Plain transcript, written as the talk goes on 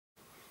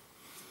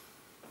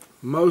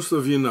Most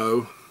of you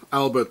know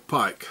Albert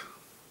Pike,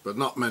 but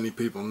not many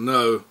people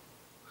know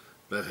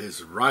that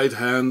his right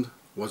hand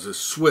was a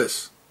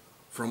Swiss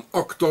from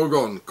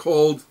Octogon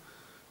called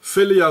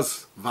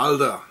Phileas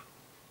Walder.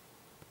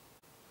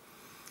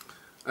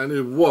 And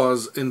it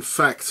was in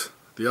fact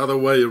the other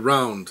way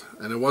around,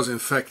 and it was in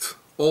fact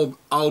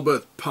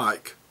Albert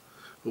Pike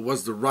who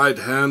was the right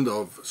hand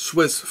of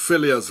Swiss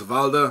Phileas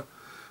Walder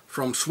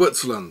from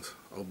Switzerland,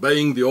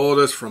 obeying the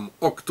orders from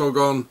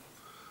Octogon,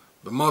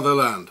 the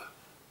motherland.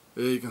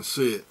 Here you can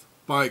see it.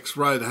 Pike's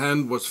right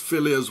hand was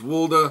Phileas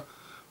Walder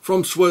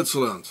from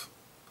Switzerland.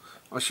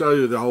 I'll show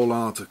you the whole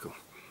article.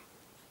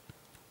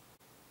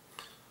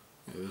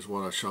 Here's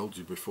what I showed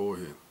you before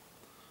here.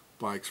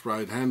 Pike's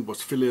right hand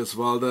was Phileas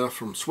Walder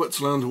from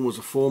Switzerland, who was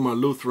a former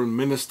Lutheran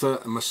minister,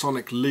 a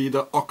Masonic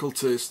leader,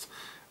 occultist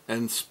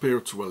and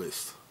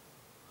spiritualist.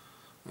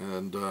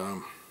 And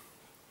well,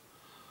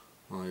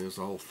 here's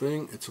the whole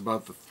thing. It's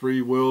about the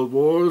 3 world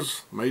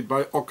wars made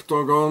by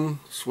Octogon,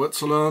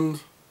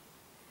 Switzerland.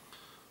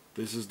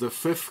 This is the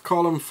 5th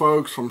column,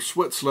 folks, from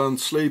Switzerland,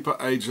 sleeper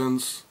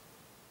agents.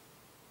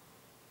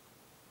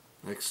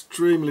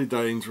 Extremely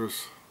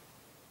dangerous.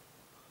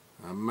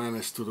 A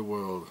menace to the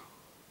world.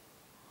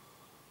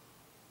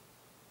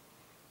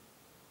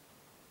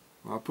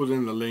 I'll put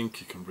in the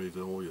link, you can read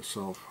it all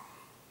yourself.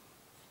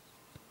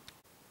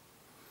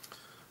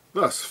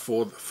 Thus,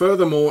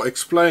 furthermore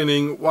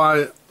explaining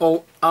why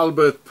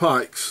Albert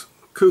Pike's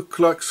Ku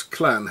Klux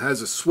Klan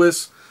has a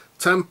Swiss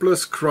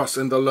Templars cross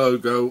in the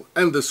logo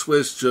and the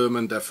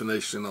Swiss-German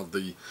definition of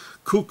the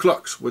Ku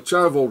Klux, which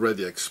I've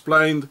already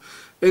explained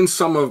in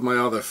some of my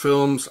other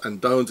films and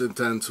don't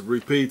intend to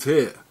repeat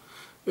here.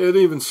 It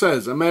even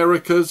says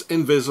America's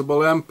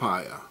invisible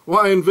empire.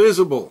 Why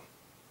invisible?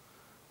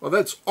 Well,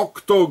 that's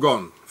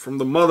Octogon from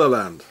the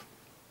motherland,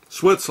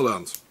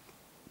 Switzerland.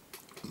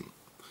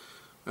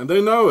 And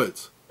they know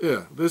it.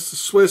 Yeah, this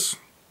is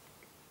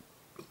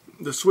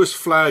the Swiss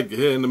flag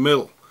here in the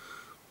middle.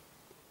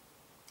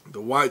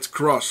 The white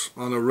cross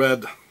on a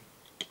red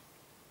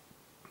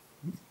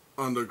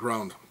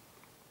underground.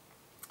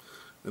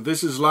 And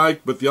this is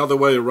like, but the other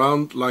way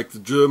around, like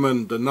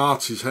the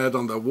Nazis had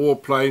on their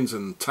warplanes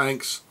and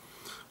tanks.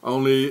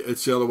 Only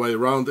it's the other way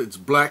around. It's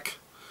black,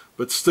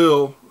 but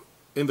still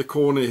in the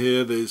corner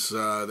here they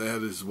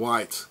had this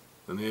white,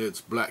 and here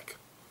it's black.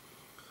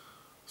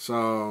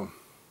 So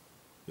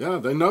yeah,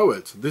 they know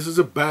it. This is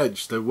a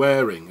badge they're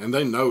wearing, and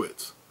they know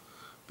it.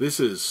 This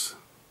is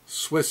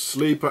Swiss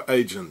sleeper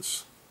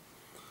agents,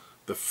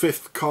 the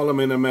 5th column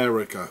in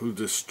America, who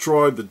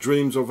destroyed the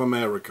dreams of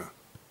America.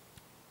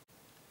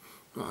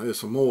 Oh, here's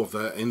some more of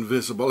their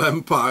invisible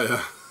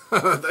empire.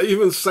 They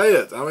even say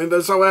it. I mean,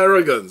 they're so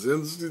arrogant,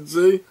 you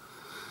see?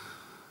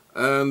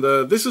 And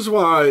this is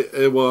why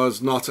it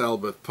was not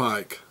Albert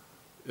Pike,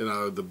 you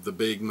know, the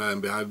big man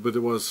behind, but it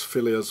was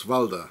Phileas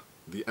Walder,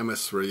 the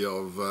emissary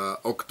of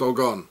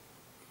Octogon,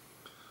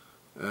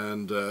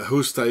 and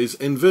who stays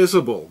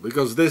invisible,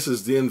 because this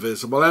is the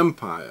invisible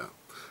empire.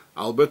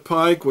 Albert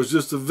Pike was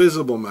just a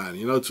visible man,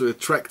 you know, to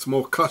attract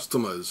more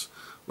customers,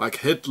 like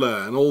Hitler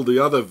and all the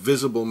other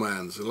visible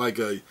men, like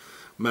a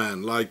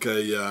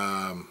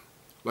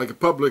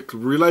public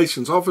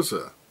relations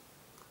officer.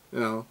 You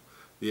know,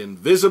 the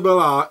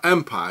invisible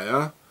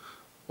empire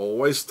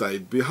always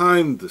stayed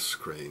behind the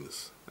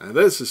screens, and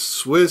this is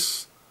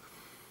Swiss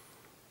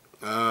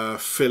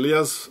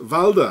Phileas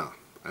Walder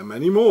and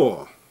many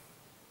more.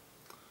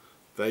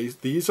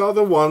 These are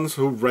the ones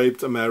who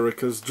raped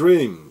America's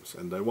dreams,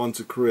 and they want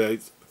to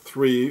create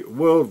 3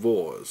 world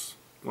wars.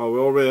 Well,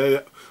 we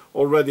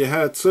already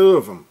had 2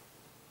 of them.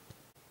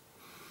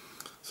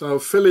 So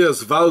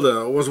Phileas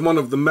Walder was one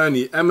of the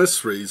many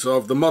emissaries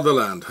of the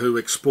motherland who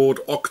export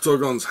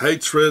Octogon's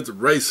hatred,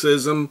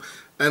 racism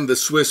and the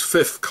Swiss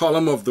 5th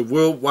column of the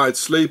worldwide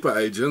sleeper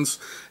agents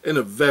in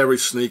a very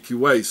sneaky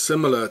way,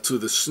 similar to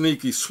the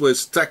sneaky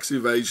Swiss tax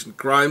evasion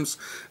crimes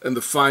and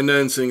the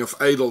financing of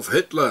Adolf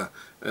Hitler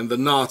and the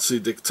Nazi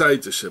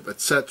dictatorship,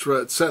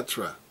 etc.,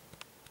 etc.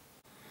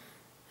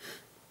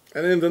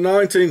 And in the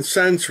 19th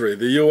century,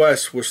 the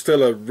US was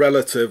still a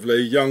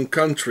relatively young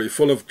country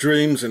full of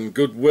dreams and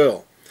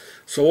goodwill.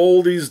 So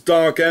all these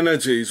dark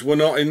energies were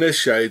not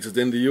initiated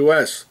in the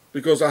US,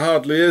 because there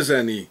hardly is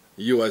any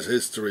US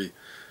history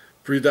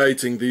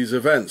predating these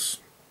events,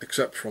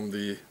 except from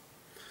the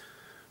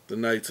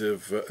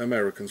Native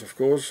Americans, of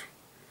course.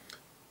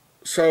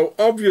 So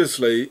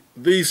obviously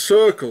these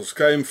circles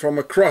came from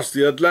across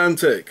the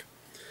Atlantic,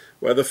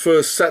 where the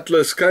first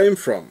settlers came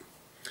from,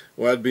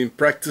 who had been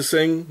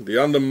practicing the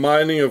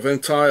undermining of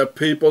entire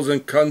peoples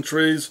and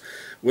countries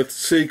with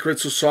secret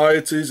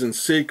societies and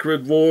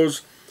secret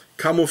wars,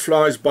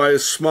 camouflaged by a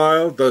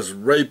smile, thus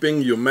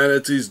raping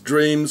humanity's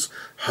dreams,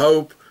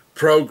 hope,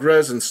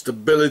 progress and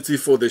stability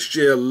for the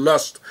sheer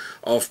lust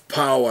of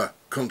power,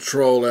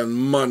 control and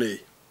money.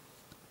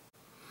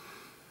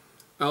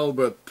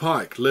 Albert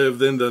Pike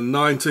lived in the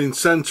 19th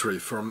century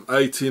from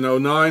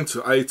 1809 to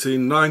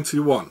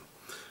 1891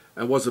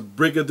 and was a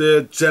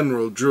brigadier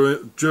general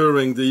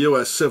during the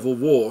US Civil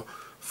War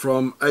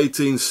from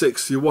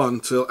 1861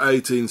 till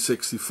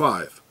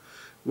 1865.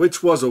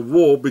 which was a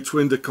war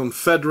between the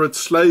Confederate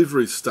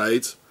slavery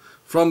states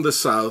from the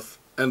south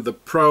and the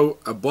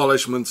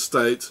pro-abolishment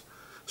states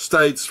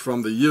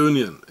from the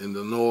Union in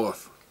the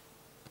north.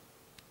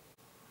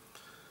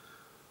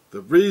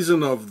 The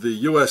reason of the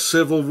US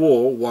Civil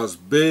War was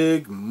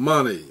big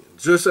money,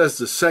 just as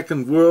the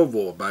Second World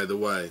War, by the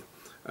way,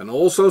 and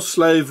also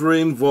slavery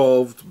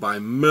involved by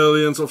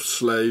millions of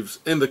slaves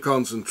in the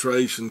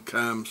concentration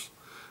camps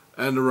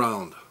and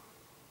around.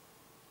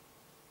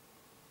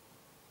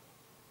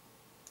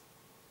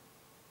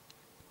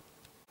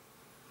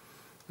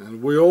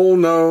 And we all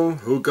know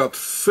who got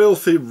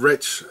filthy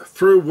rich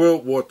through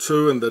World War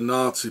II and the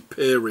Nazi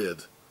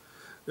period.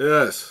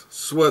 Yes,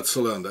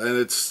 Switzerland, and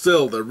it's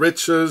still the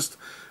richest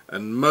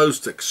and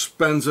most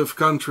expensive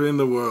country in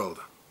the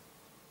world.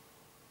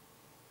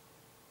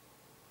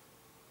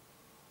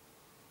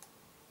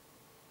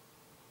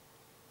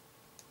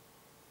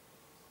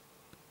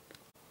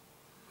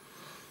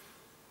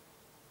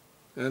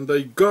 And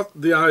they got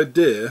the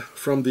idea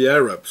from the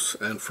Arabs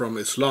and from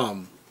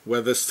Islam,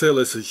 where there still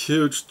is a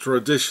huge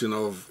tradition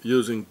of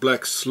using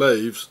black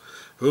slaves,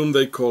 whom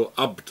they call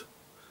abd,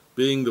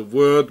 being the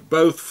word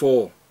both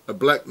for a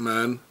black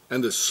man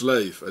and a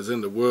slave, as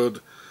in the word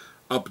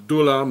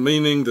Abdullah,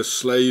 meaning the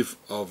slave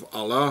of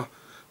Allah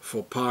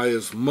for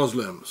pious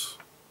Muslims.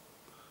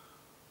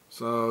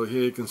 So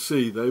here you can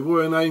see they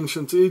were in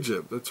ancient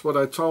Egypt. That's what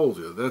I told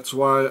you. That's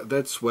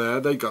where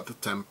they got the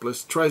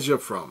Templars' treasure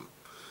from,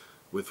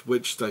 with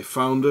which they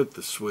founded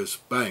the Swiss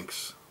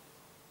banks.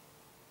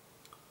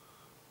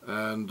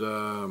 And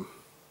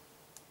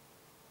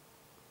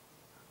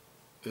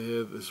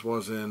here this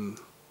was in,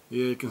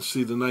 here you can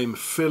see the name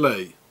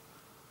Philae,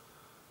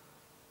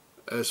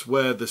 as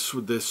where the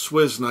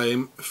Swiss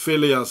name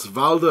Phileas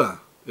Walder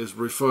is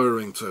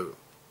referring to,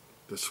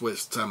 the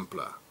Swiss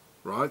Templar,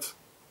 right?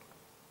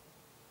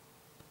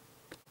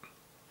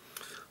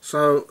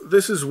 So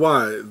this is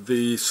why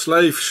the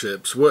slave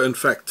ships were in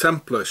fact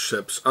Templar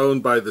ships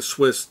owned by the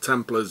Swiss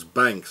Templars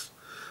banks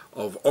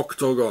of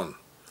Octogon,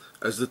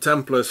 as the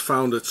Templars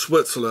founded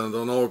Switzerland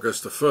on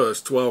August the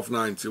 1st,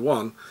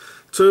 1291,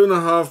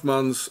 2.5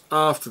 months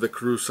after the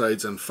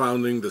Crusades, and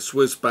founding the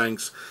Swiss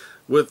banks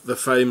with the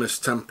famous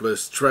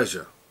Templars'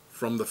 treasure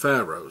from the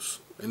pharaohs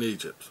in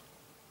Egypt.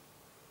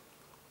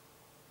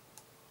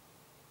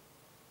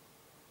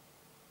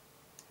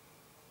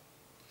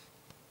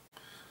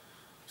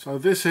 So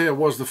this here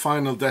was the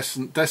final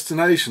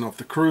destination of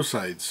the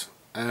Crusades,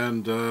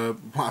 and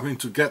I mean,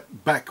 to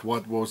get back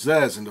what was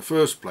theirs in the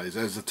first place,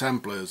 as the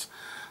Templars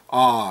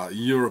are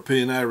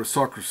European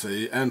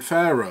aristocracy and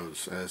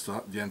pharaohs, as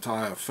the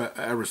entire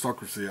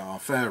aristocracy are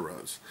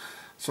pharaohs.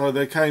 So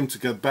they came to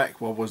get back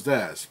what was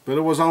theirs. But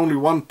it was only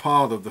one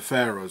part of the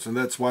pharaohs, and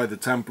that's why the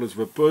Templars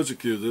were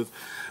persecuted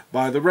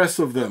by the rest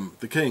of them,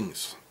 the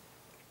kings.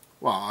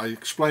 Well, I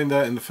explained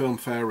that in the film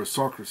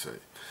Aristocracy.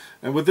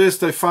 And with this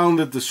they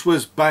founded the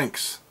Swiss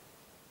banks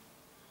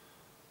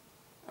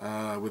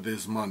with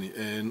this money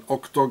in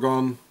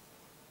Octogon.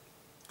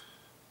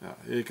 Yeah,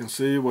 here you can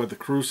see where the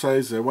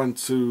Crusades, they went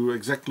to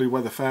exactly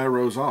where the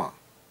pharaohs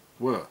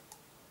were.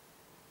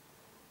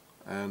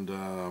 And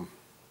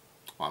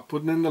I'm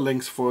putting in the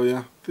links for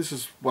you. This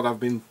is what I've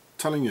been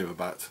telling you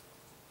about.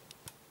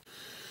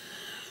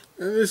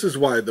 And this is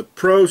why the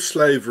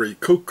pro-slavery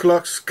Ku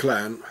Klux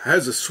Klan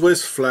has a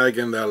Swiss flag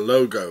in their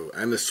logo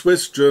and a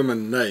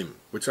Swiss-German name,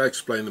 which I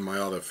explained in my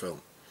other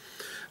film.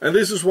 And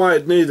this is why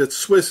it needed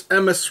Swiss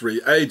emissary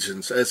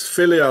agents as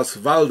Phileas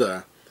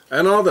Walder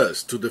and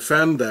others to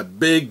defend their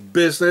big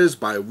business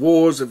by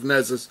wars if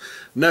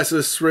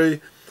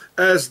necessary,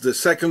 as the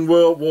Second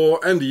World War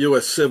and the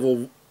US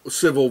Civil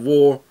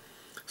War,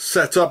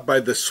 set up by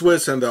the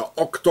Swiss and the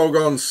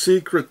Octogon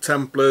Secret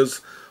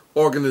Templars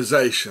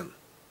organization.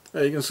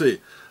 There you can see,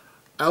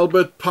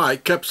 Albert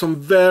Pike kept some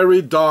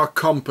very dark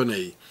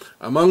company.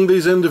 Among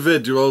these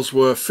individuals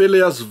were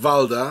Phileas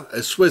Walder,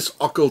 a Swiss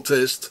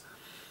occultist,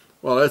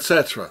 well,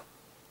 etc.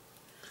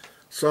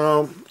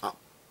 So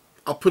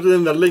I'll put it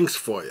in the links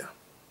for you.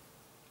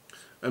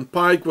 And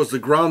Pike was the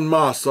Grand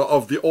Master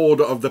of the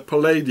Order of the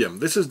Palladian.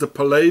 This is the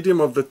Palladium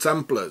of the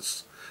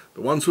Templars,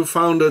 the ones who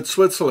founded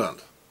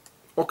Switzerland.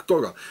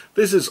 Octogon.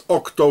 This is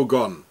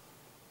Octogon.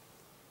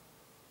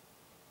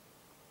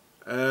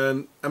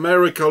 And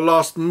America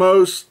lost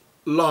most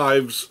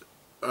lives,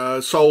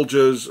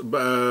 soldiers,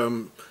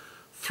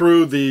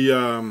 through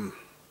the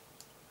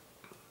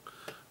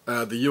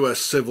US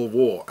Civil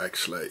War,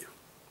 actually.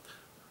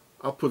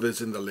 I'll put this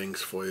in the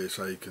links for you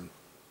so you can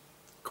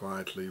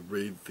quietly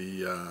read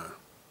the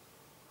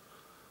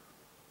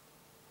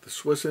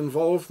Swiss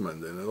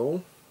involvement in it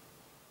all,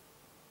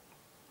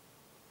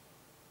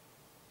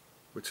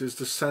 which is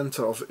the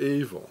center of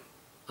evil.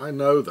 I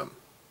know them.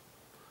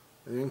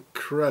 They're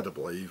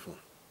incredible evil.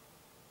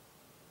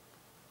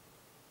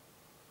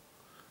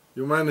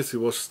 Humanity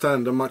will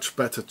stand a much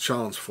better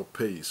chance for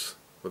peace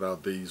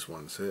without these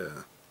ones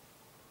here.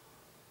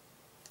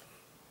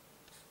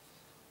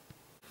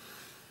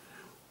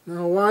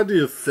 Now, why do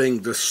you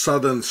think the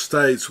southern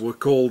states were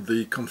called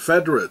the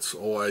Confederates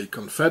or a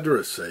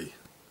confederacy?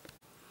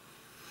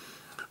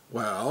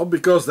 Well,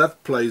 because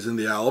that place in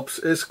the Alps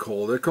is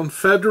called a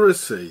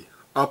confederacy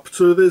up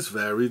to this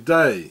very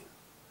day.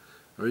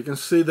 We can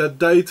see that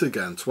date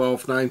again,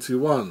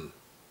 1291,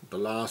 the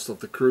last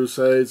of the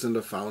Crusades and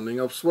the founding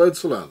of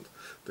Switzerland,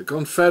 the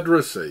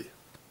Confederacy.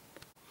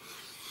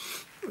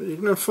 You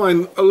can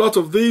find a lot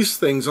of these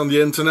things on the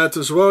internet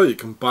as well. You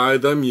can buy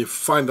them, you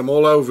find them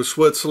all over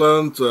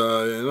Switzerland,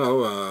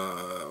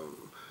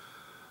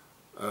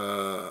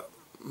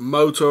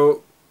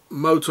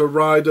 motor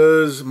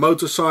riders,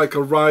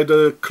 motorcycle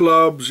rider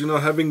clubs,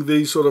 having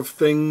these sort of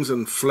things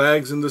and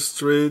flags in the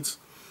streets.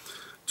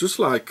 Just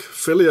like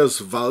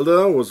Phileas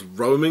Walder was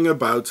roaming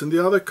about in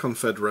the other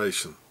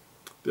confederation,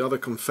 the other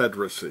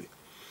confederacy.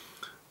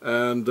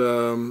 And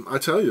I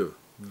tell you,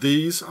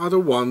 these are the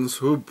ones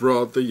who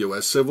brought the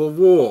US Civil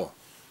War.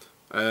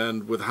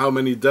 And with how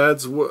many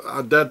dead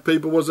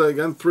people was there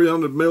again?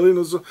 300 million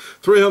or so?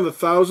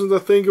 300,000 I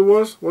think it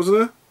was,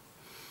 wasn't it?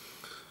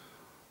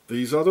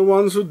 These are the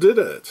ones who did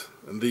it.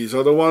 And these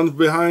are the ones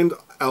behind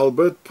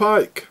Albert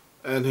Pike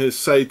and his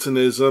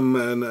Satanism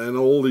and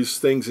all these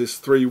things, his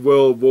 3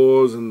 world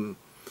wars. And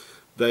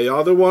they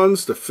are the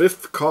ones, the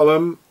 5th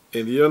column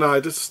in the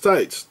United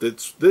States.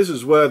 This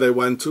is where they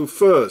went to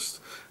first.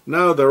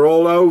 Now they're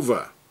all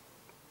over.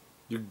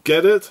 You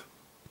get it?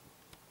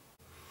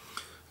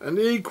 And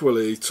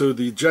equally to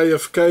the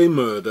JFK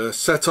murder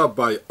set up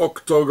by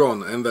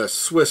Octogon and their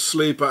Swiss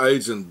sleeper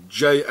agent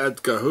J.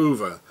 Edgar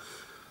Hoover.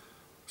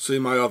 See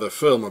my other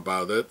film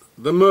about it.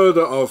 The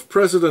murder of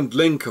President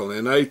Lincoln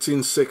in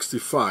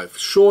 1865,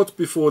 short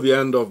before the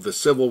end of the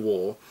Civil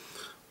War,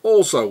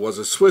 also was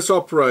a Swiss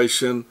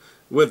operation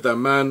with their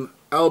man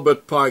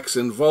Albert Pike's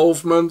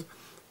involvement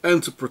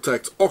and to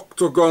protect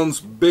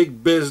Octogon's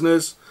big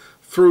business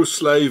through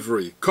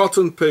slavery,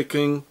 cotton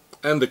picking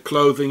and the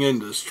clothing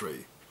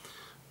industry.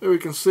 Here we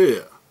can see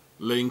it.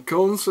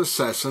 Lincoln's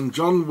assassin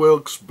John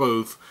Wilkes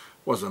Booth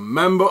was a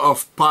member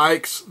of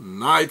Pike's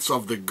Knights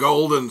of the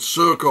Golden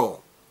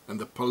Circle and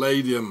the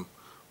Palladian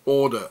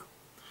Order.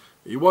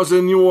 He was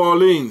in New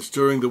Orleans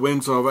during the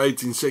winter of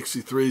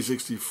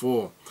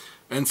 1863-64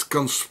 and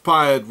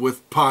conspired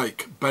with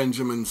Pike,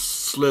 Benjamin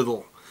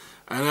Slidell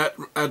and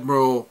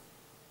Admiral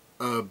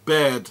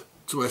Baird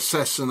to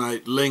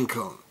assassinate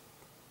Lincoln.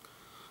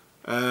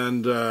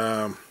 And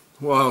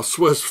well,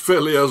 Swiss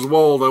Phileas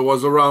Walder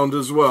was around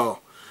as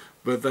well,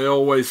 but they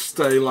always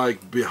stay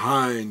like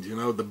behind,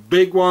 the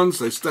big ones,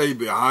 they stay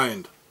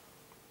behind.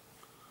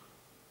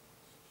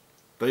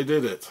 They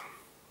did it.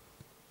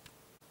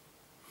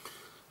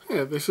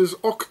 Yeah, this is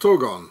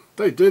Octogon.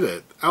 They did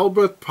it.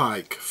 Albert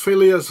Pike,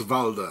 Phileas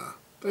Walder.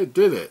 They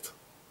did it.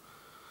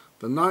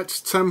 The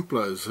Knights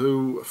Templars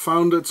who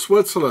founded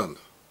Switzerland.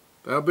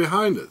 They are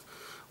behind it.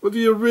 Well, do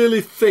you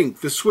really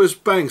think the Swiss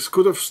banks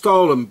could have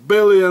stolen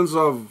billions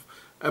of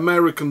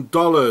American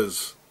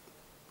dollars?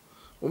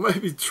 Or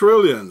maybe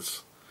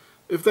trillions?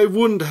 If they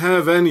wouldn't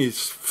have any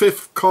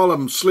 5th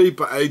column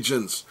sleeper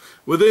agents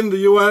within the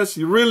US?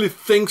 You really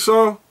think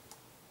so?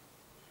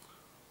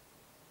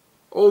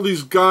 All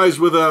these guys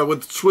with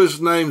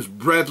Swiss names,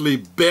 Bradley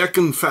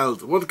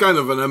Birkenfeld. What kind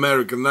of an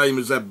American name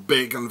is that,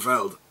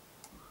 Birkenfeld?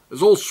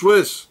 It's all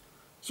Swiss.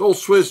 It's all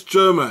Swiss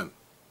German.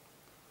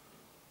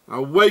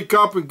 Now wake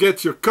up and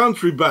get your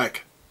country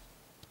back.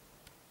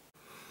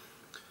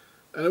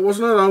 And it was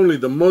not only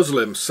the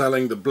Muslims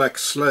selling the black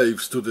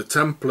slaves to the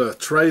Templar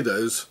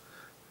traders,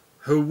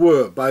 who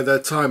were by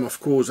that time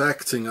of course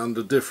acting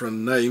under different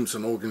names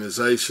and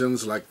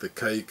organizations like the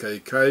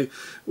KKK,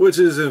 which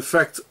is in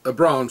fact a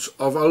branch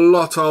of a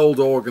lot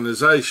older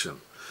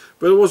organization.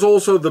 But it was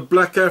also the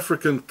black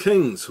African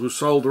kings who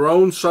sold their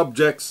own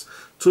subjects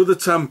to the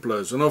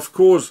Templars, and of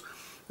course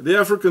the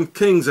African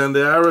kings and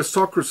the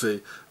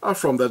aristocracy are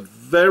from that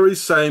very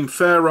same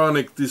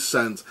pharaonic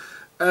descent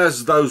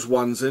as those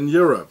ones in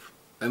Europe,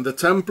 and the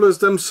Templars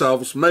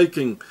themselves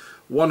making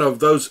one of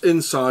those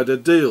insider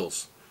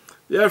deals.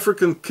 The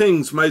African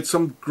kings made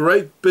some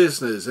great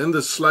business in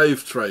the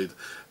slave trade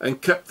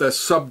and kept their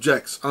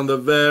subjects under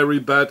very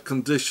bad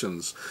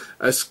conditions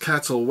as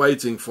cattle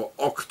waiting for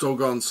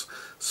Octogon's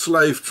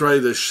slave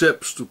trader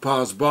ships to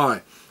pass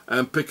by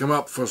and pick them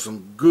up for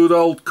some good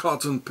old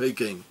cotton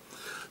picking.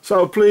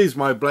 So please,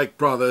 my black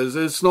brothers,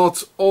 it's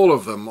not all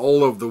of them,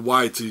 all of the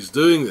whiteys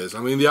doing this.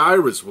 I mean, the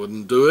Irish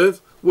wouldn't do it,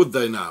 would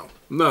they now?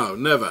 No,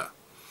 never.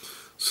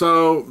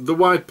 So the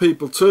white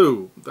people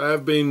too,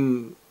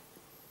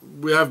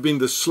 we have been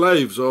the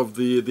slaves of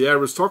the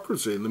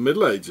aristocracy in the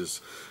Middle Ages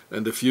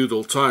and the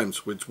feudal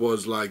times, which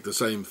was like the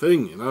same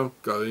thing,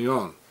 going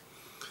on.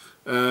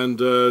 And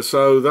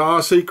so there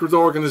are secret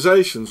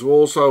organizations who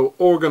also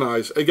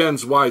organize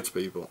against white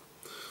people.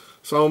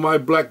 So my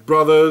black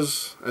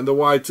brothers and the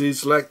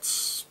whiteys,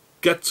 let's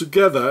get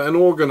together and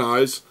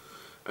organize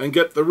and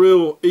get the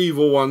real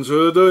evil ones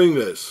who are doing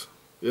this.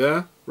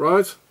 Yeah,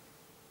 right?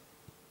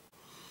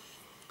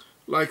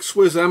 Like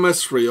Swiss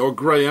emissary or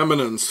grey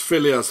eminence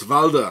Phileas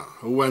Walder,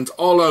 who went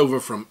all over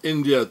from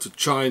India to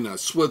China,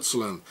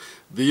 Switzerland,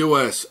 the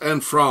US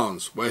and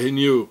France, where he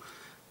knew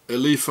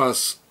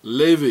Eliphas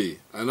Levi,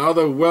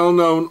 another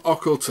well-known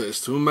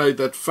occultist who made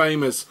that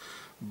famous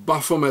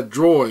Baphomet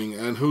drawing,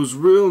 and whose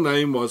real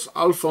name was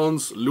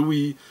Alphonse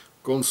Louis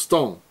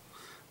Constant,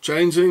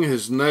 changing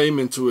his name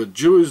into a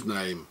Jewish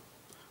name,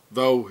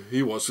 though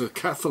he was a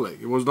Catholic.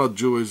 He was not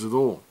Jewish at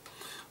all.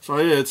 So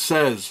here it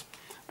says,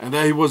 and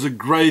he was a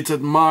great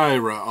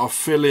admirer of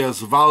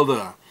Phileas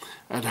Walder,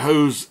 at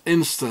whose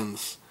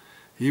instance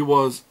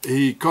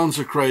he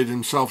consecrated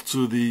himself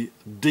to the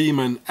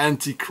demon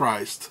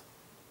Antichrist,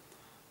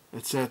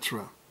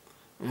 etc.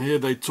 And here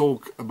they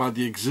talk about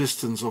the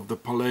existence of the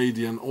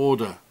Palladian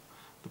order,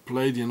 the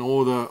Palladian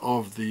order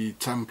of the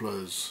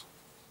Templars.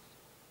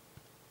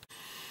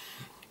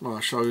 Well,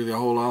 I'll show you the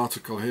whole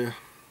article here.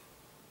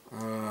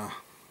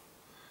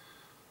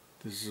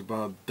 This is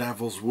about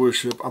devil's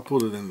worship. I'll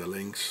put it in the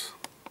links.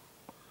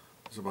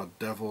 It's about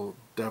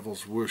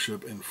devil's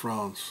worship in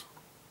France.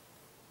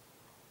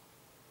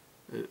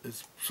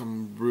 It's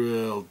some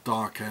real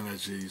dark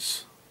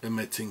energies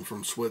emitting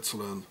from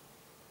Switzerland,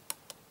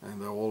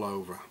 and they're all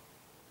over.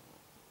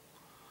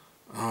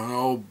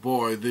 Oh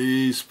boy,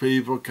 these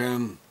people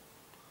can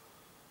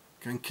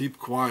keep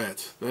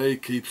quiet. They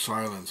keep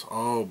silence.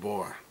 Oh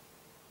boy.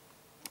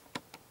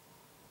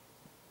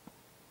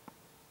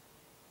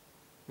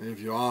 If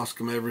you ask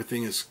them,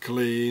 everything is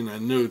clean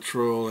and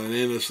neutral and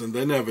innocent.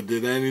 They never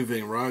did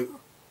anything, right?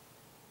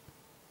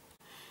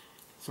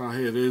 So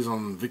here it is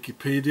on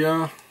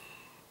Wikipedia.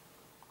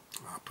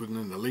 I'll put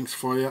in the links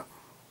for you.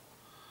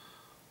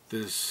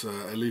 This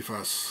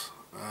Eliphas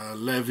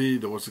Levi,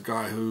 there was a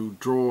guy who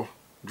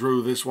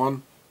drew this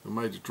one, who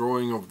made a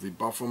drawing of the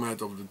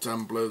Baphomet of the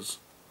Templars.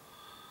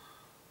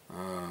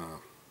 Yeah,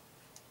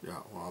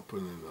 well, I'll put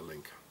it in the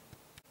link.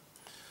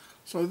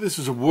 So this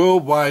is a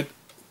worldwide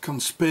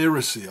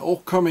conspiracy, all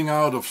coming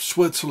out of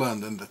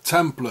Switzerland and the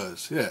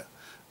Templars, yeah,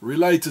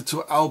 related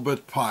to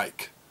Albert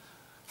Pike,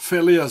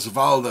 Phileas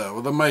Walder,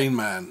 or the main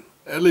man,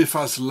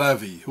 Eliphas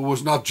Levi, who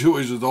was not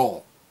Jewish at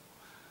all.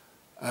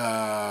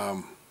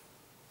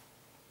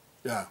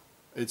 Yeah,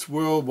 it's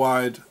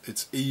worldwide,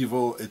 it's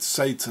evil, it's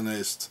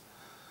Satanist.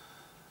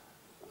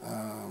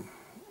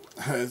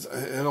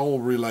 It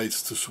all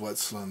relates to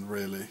Switzerland,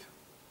 really.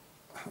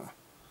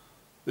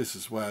 This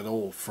is where it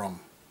all from.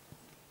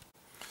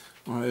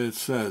 Well, it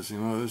says, you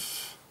know,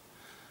 this,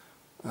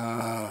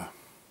 the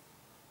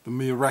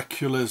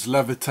miraculous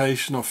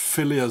levitation of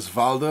Phileas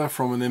Walder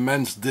from an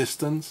immense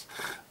distance,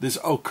 this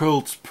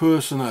occult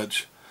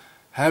personage,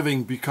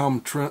 having become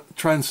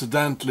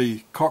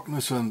transcendently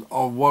cognizant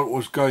of what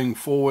was going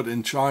forward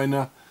in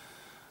China.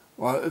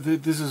 Well,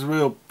 this is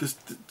real, this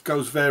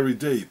goes very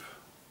deep.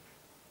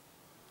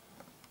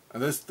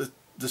 And that's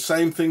the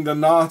same thing the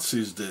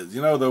Nazis did,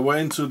 you know, they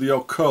went into the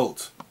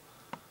occult.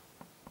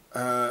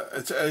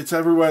 It's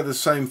everywhere the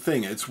same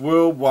thing. It's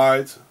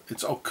worldwide,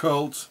 it's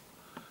occult,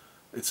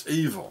 it's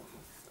evil.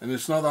 And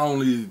it's not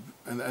only,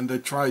 and they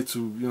try to,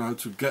 you know,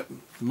 to get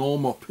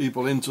normal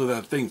people into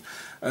their things.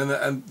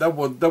 And that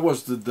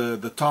was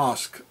the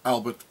task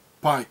Albert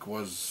Pike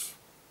was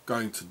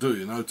going to do,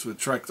 you know, to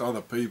attract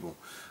other people.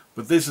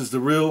 But this is the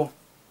real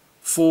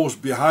force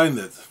behind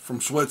it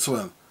from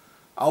Switzerland.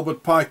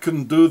 Albert Pike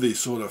couldn't do these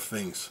sort of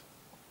things,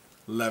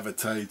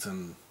 levitate,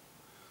 and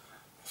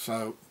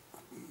so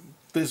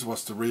this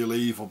was the real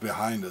evil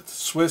behind it.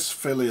 Swiss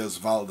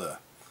Phileas Walder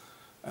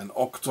and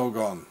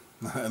Octogon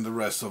and the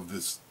rest of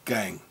this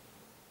gang.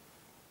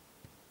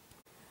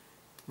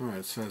 Right,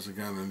 it says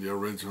again in the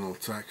original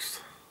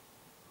text.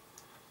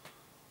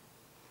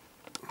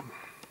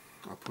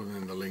 I'll put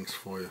in the links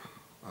for you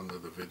under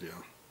the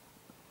video.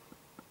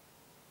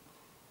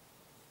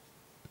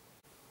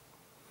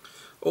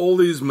 All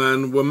these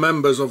men were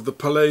members of the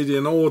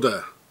Palladian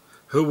order,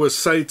 who were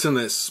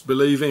Satanists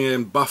believing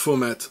in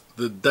Baphomet,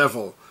 the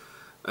devil,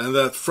 and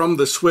that from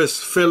the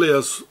Swiss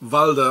Phileas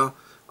Walder,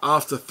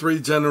 after 3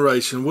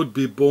 generations, would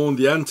be born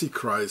the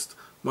Antichrist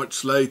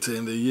much later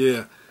in the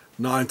year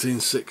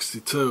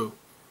 1962.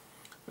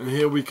 And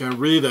here we can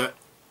read it.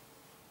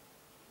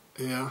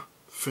 Here,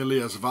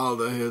 Phileas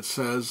Walder, here it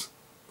says,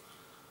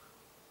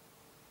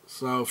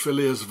 so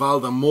Phileas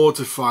Walder,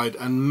 mortified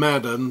and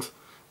maddened,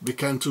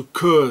 began to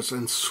curse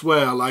and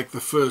swear like the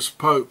first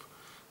pope.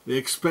 The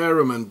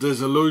experiment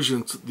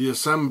disillusioned the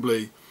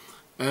assembly,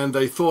 and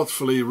they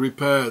thoughtfully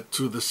repaired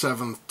to the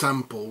 7th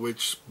temple,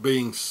 which,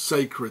 being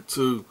sacred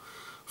to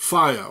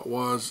fire,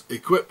 was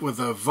equipped with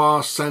a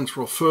vast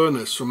central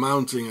furnace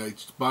surmounting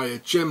by a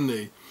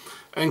chimney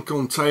and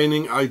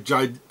containing a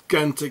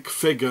gigantic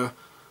figure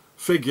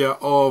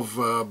of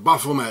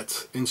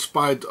Baphomet, in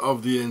spite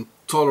of the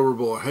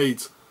intolerable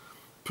hate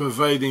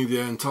pervading the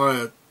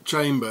entire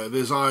chamber.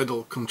 This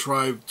idol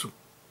contrived to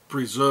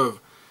preserve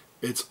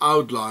its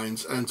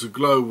outlines and to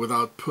glow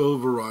without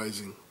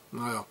pulverizing.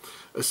 Now,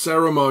 a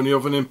ceremony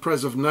of an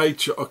impressive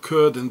nature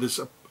occurred in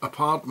this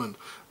apartment.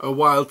 A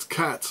wild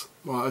cat,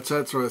 well,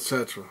 etc.,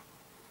 etc.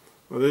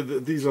 Well,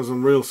 these are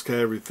some real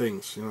scary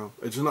things, you know.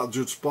 It's not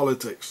just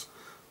politics.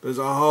 There's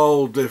a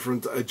whole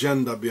different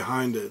agenda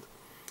behind it,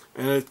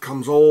 and it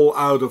comes all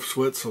out of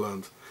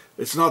Switzerland.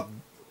 It's not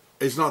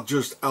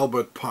just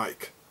Albert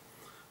Pike,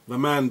 the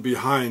man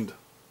behind,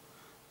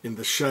 in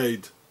the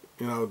shade,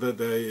 you know,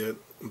 that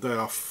they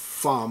are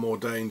far more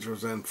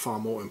dangerous and far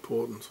more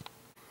important.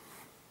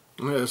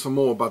 Here's some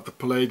more about the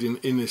Palladian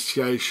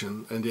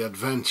initiation and the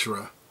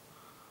adventurer.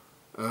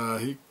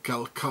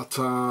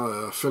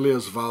 Calcutta,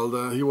 Phileas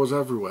Walder, he was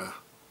everywhere.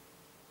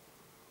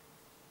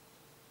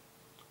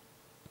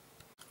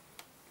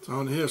 So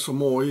and here's some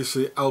more. You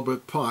see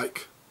Albert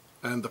Pike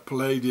and the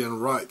Palladian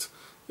Rite.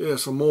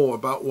 Here's some more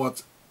about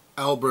what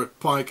Albert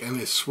Pike and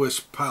his Swiss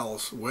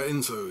pals were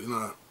into, you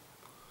know.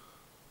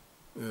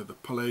 Yeah, the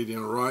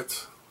Palladian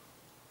Rite,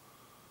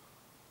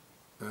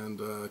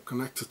 and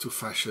connected to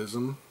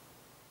fascism.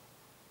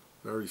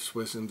 Very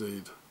Swiss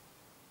indeed.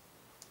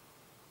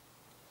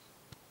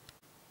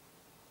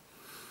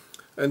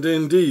 And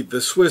indeed,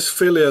 the Swiss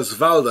Phileas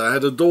Walder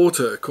had a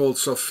daughter called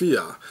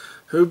Sophia,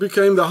 who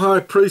became the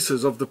high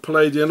priestess of the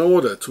Palladian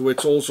order, to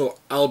which also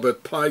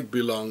Albert Pike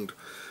belonged.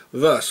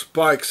 Thus,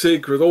 Pike's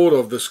secret order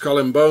of the Skull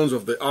and Bones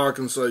of the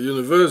Arkansas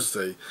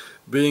University,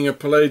 being a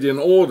Palladian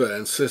order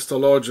and sister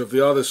lodge of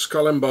the other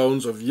Skull and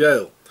Bones of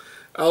Yale.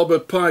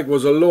 Albert Pike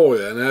was a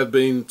lawyer and had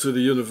been to the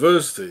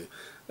university,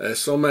 as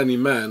so many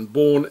men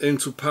born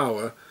into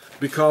power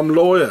become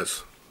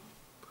lawyers.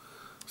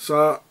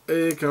 So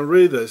you can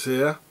read this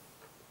here.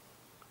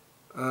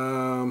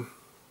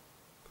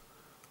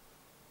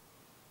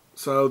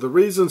 So the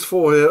reasons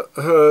for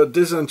her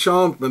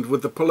disenchantment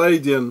with the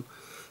Palladian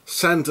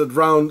centered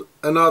round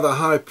another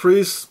high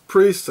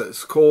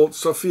priestess called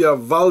Sophia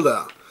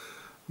Walder,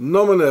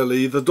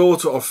 nominally the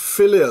daughter of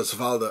Phileas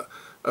Walder,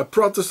 a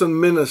Protestant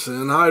minister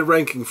and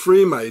high-ranking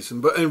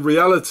Freemason, but in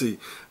reality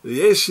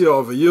the issue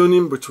of a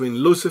union between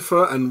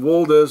Lucifer and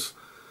Walder's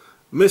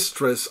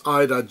mistress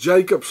Ida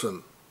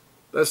Jacobson.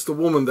 That's the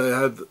woman they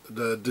had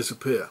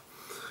disappear.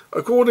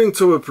 According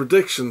to a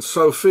prediction,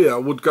 Sophia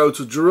would go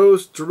to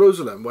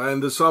Jerusalem, where in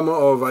the summer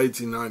of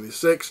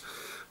 1896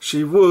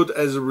 she would,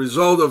 as a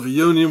result of a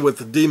union with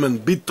the demon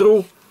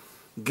Bitru,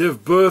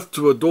 give birth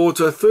to a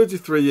daughter.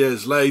 33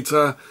 years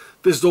later,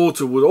 this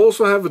daughter would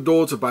also have a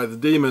daughter by the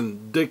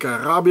demon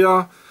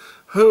Dicarabia,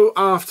 who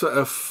after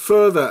a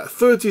further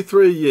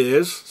 33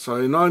 years, so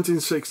in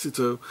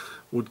 1962,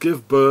 would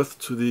give birth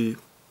to the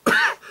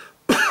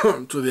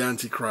to the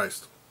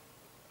Antichrist.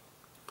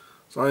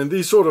 So in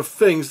these sort of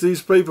things,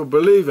 these people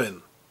believe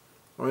in.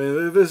 I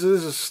mean, this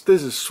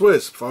is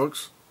Swiss,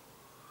 folks.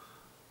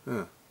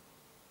 Yeah.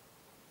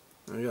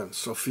 Again,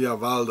 Sophia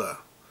Walder,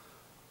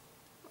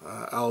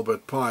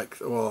 Albert Pike.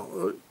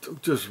 Well,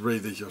 just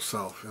read it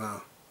yourself, you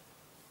know.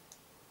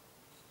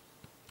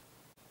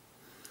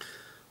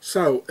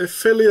 So, if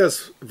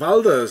Phileas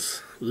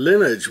Walder's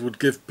lineage would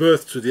give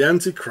birth to the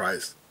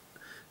Antichrist,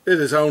 it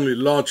is only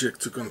logic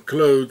to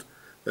conclude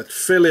that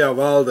Phileas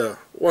Walder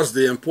was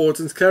the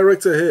important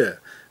character here,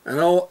 and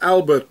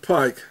Albert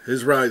Pike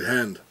his right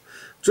hand,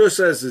 just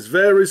as this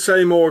very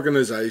same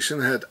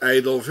organization had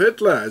Adolf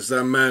Hitler as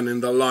their man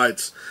in the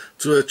lights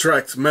to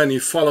attract many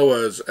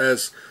followers,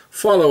 as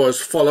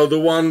followers follow the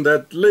one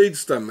that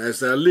leads them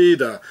as their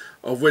leader,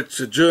 of which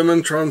the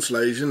German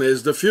translation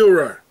is the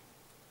Führer.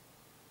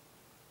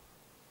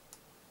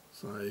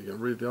 So you can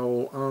read the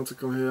whole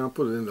article here. I'll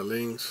put it in the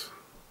links.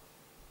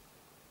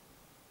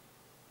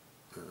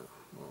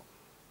 Well,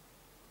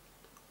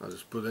 I'll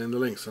just put it in the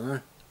links, don't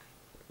I?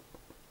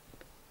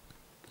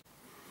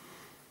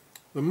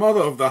 The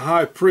mother of the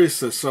high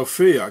priestess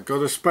Sophia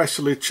got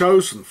especially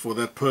chosen for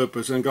that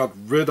purpose and got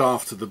rid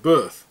after the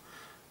birth.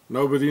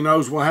 Nobody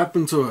knows what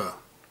happened to her.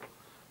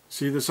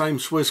 See the same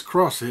Swiss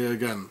cross here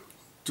again,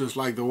 just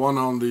like the one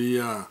on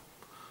the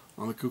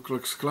Ku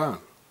Klux Klan.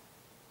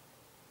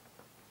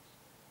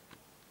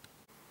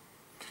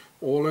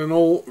 All in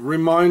all,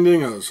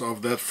 reminding us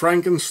of that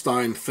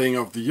Frankenstein thing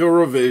of the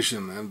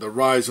Eurovision and the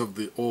rise of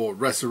the, or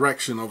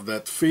resurrection of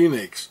that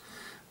phoenix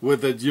with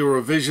that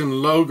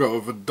Eurovision logo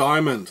of a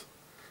diamond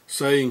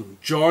saying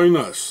join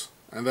us,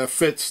 and there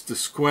fits the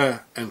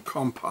square and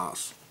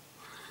compass.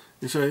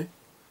 You see,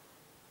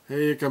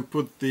 here you can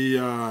put the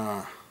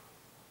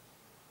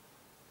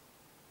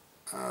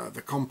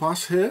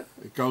compass here,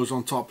 it goes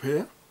on top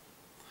here,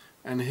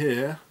 and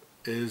here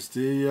is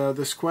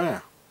the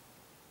square.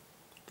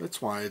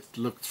 That's why it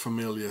looked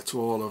familiar to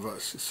all of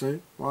us, you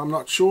see. Well, I'm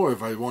not sure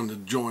if I want to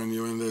join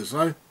you in this,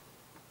 eh?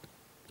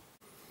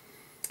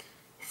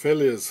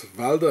 Phileas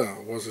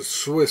Walder was a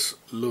Swiss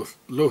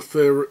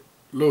Lutheran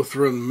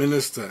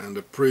minister and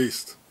a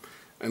priest,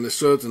 and a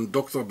certain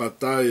Dr.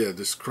 Bataille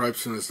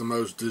describes him as the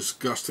most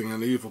disgusting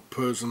and evil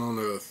person on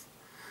earth.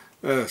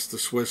 Yes, the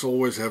Swiss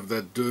always have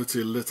their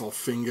dirty little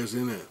fingers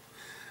in it.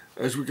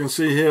 As we can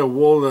see here,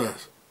 Walder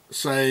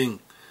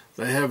saying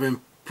they have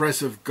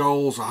impressive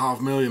goals,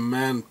 500,000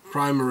 men,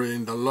 primarily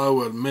in the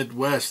lower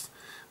Midwest,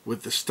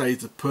 with the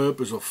stated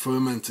purpose of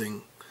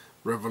fomenting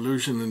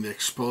revolution and the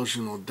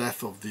expulsion or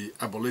death of the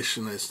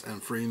abolitionists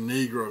and free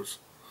Negroes.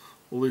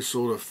 All these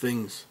sort of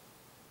things.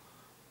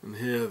 And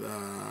here,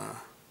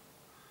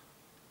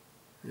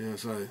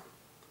 so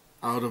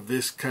out of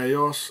this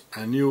chaos,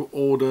 a new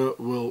order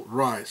will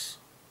rise.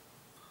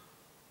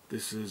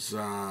 This is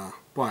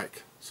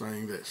Pike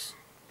saying this.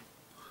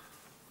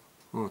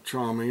 Oh,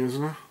 charming,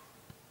 isn't it?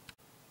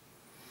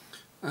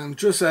 And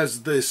just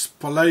as this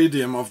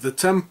Palladium of the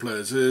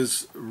Templars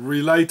is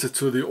related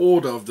to the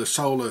Order of the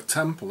Solar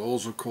Temple,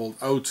 also called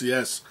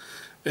OTS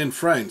in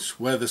French,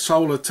 where the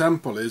Solar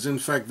Temple is in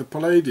fact the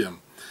Palladium.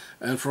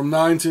 And from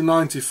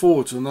 1994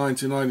 to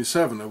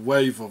 1997 a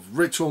wave of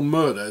ritual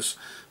murders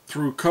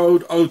through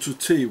code O to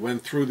T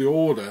went through the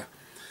Order.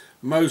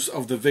 Most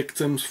of the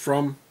victims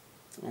from,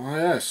 oh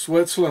yes,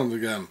 Switzerland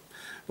again,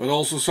 but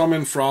also some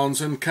in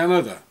France and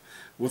Canada,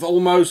 with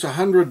almost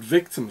 100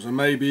 victims and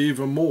maybe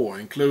even more,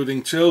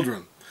 including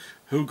children,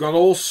 who got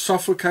all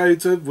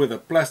suffocated with a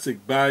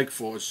plastic bag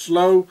for a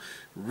slow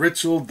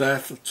ritual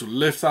death to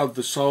lift out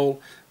the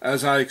soul,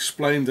 as I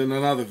explained in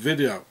another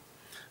video.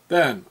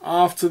 Then,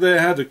 after they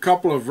had a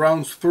couple of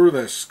rounds through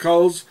their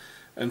skulls,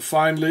 and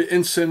finally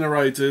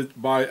incinerated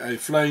by a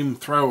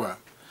flamethrower.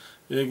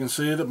 Here you can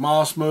see it,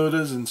 mass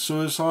murders and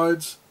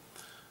suicides.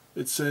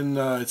 It's in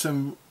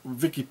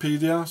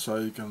Wikipedia, so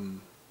you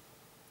can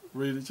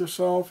read it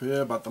yourself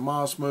here about the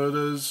mass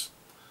murders.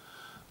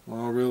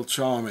 Well, real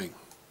charming.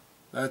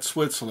 That's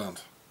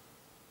Switzerland.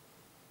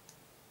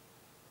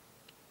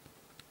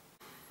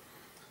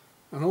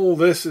 And all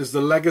this is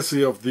the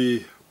legacy of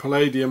the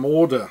Palladium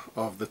Order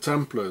of the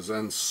Templars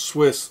and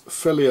Swiss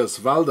Phileas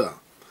Walder.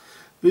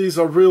 These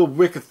are real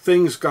wicked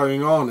things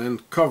going on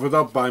and covered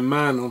up by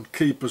men on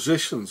key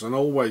positions, and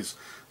always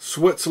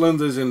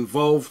Switzerland is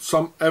involved,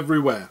 some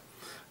everywhere.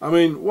 I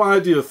mean, why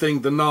do you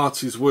think the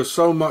Nazis were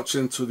so much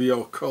into the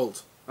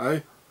occult, eh?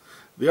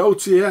 The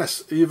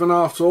OTS, even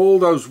after all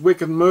those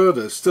wicked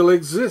murders, still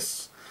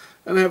exists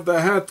and have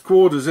their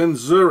headquarters in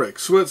Zurich,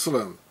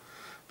 Switzerland.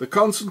 The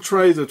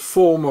concentrated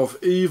form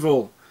of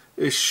evil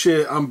is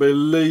sheer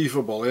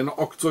unbelievable in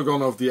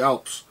Octogon of the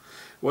Alps,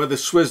 where the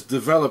Swiss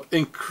develop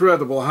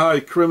incredible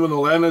high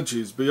criminal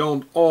energies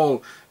beyond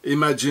all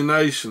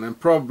imagination and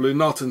probably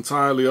not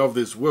entirely of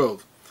this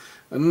world.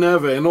 And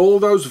never in all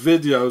those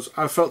videos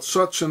I felt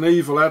such an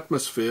evil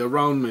atmosphere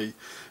around me,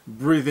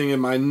 breathing in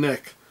my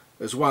neck,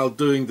 as while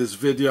doing this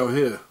video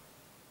here.